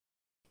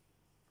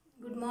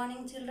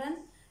morning children.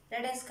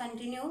 Let us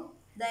continue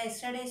the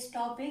yesterday's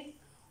topic,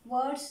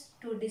 words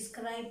to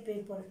describe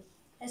people.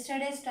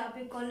 Yesterday's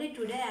topic only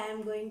today I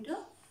am going to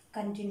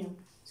continue.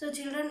 So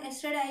children,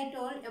 yesterday I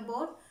told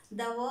about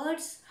the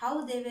words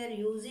how they were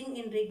using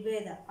in Rig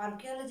Veda.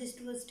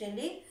 Archaeologist was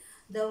telling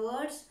the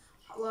words,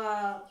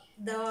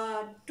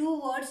 the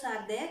two words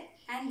are there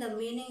and the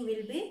meaning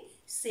will be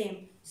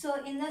same.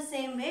 So in the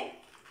same way,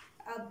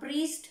 a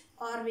priest,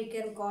 or we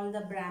can call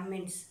the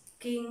Brahmins,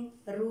 king,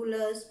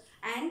 rulers,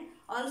 and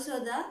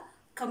also the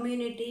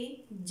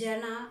community,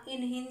 Jana.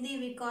 In Hindi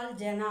we call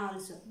Jana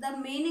also. The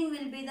meaning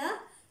will be the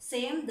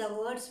same, the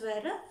words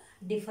were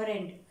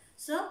different.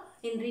 So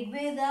in Rig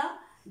Veda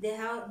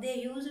they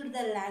used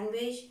the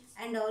language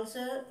and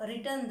also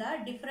written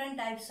the different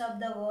types of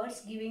the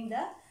words giving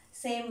the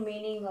same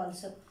meaning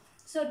also.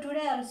 So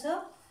today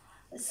also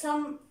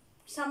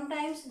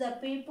sometimes the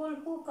people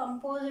who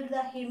composed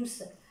the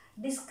hymns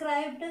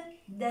described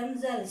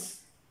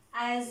themselves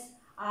as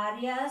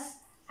Aryas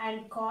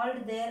and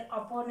called their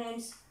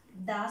opponents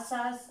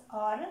Dasas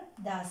or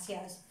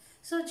Dasyas.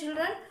 So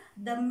children,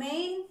 the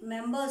main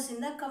members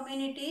in the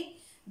community,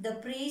 the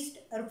priest,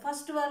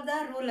 first were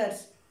the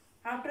rulers.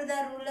 After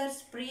the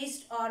rulers,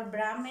 priest or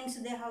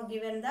Brahmins, they have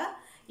given the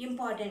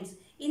importance.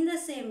 In the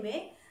same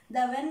way,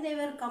 when they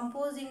were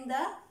composing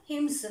the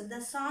hymns, the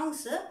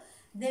songs,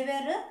 they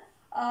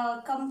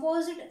were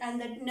composed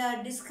and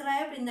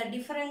described in the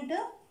different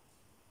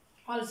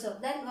also.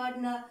 Then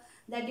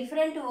the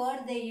different word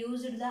they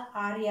used the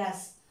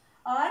Aryas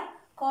or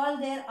call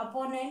their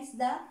opponents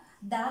the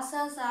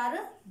Dasas or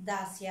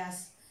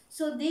Dasyas.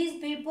 So these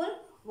people,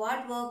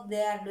 what work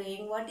they are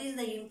doing, what is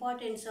the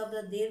importance of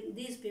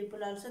these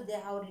people also they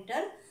have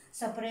written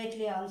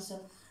separately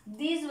also.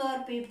 These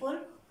were people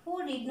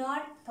who did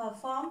not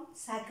perform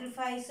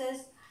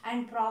sacrifices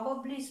and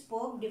probably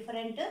spoke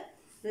different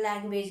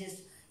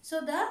languages.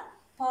 So the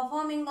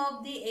performing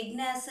of the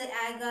yagnas,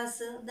 yagas,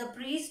 the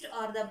priest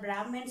or the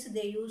Brahmins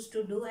they used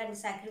to do and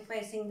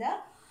sacrificing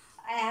the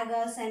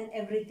yagas and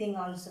everything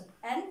also.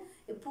 And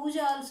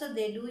puja also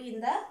they do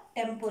in the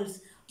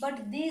temples.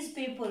 But these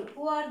people,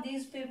 who are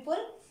these people?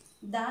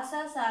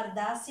 Dasas or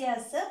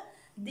Dasyas.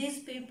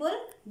 These people,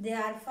 they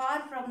are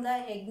far from the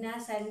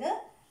yagnas and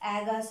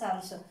yagas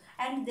also.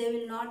 And they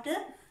will not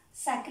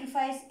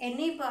sacrifice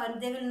any,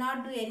 they will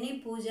not do any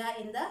puja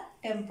in the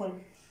temple.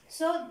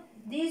 So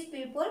these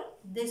people,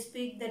 they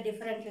speak the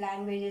different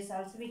languages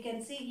also. We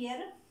can see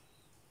here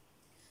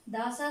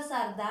Dasas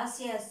or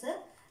Dasyas,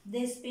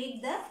 they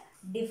speak the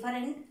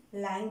different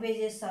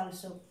languages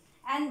also.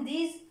 And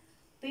these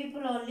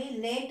people only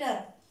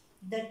later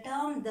the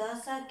term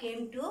Dasa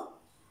came to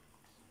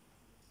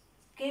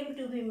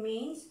be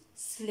means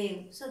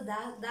slave. So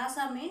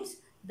Dasa means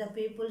the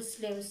people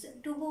slaves.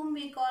 To whom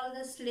we call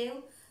the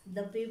slave?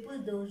 The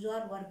people those who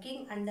are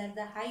working under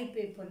the high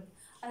people.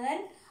 And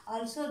then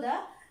also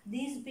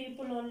these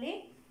people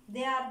only,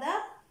 they are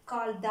the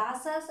called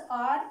Dasas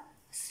or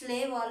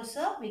slave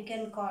also we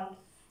can call.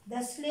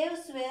 The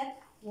slaves were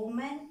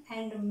women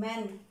and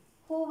men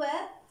who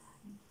were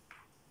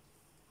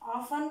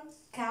often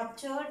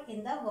captured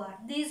in the war.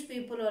 These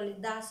people only,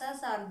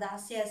 Dasas or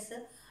Dasyas,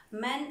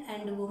 men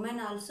and women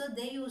also,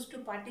 they used to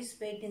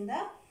participate in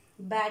the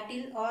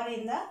battle or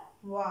in the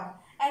war.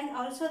 And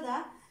also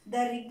the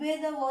Rig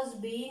Veda was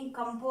being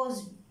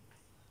composed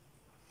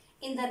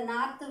in the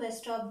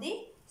northwest of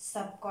the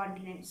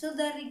subcontinent. So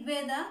the Rig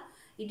Veda,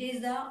 it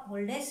is the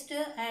oldest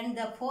and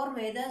the 4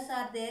 Vedas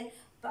are there.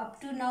 Up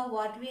to now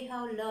what we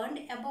have learned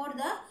about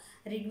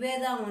the Rig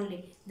Veda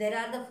only. There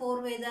are the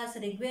 4 Vedas.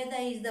 Rig Veda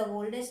is the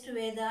oldest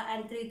Veda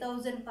and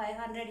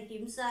 3500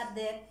 hymns are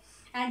there.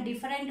 And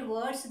different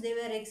words they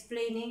were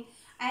explaining.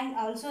 And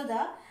also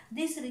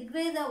this Rig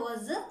Veda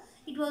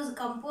it was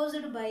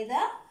composed by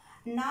the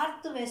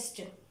northwest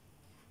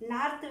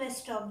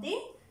of the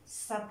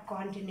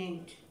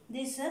subcontinent.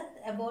 This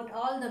about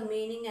all the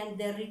meaning, and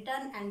they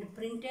written and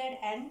printed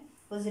and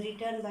was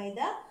written by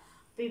the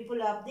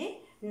people of the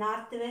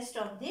northwest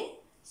of the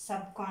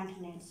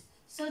subcontinents.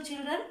 So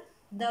children,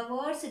 the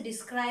words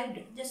described,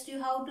 just you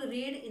have to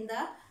read in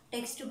the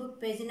textbook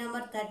page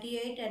number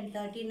 38 and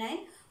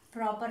 39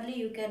 properly.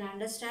 You can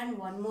understand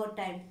one more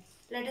time.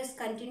 Let us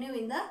continue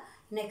in the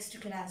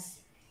next class.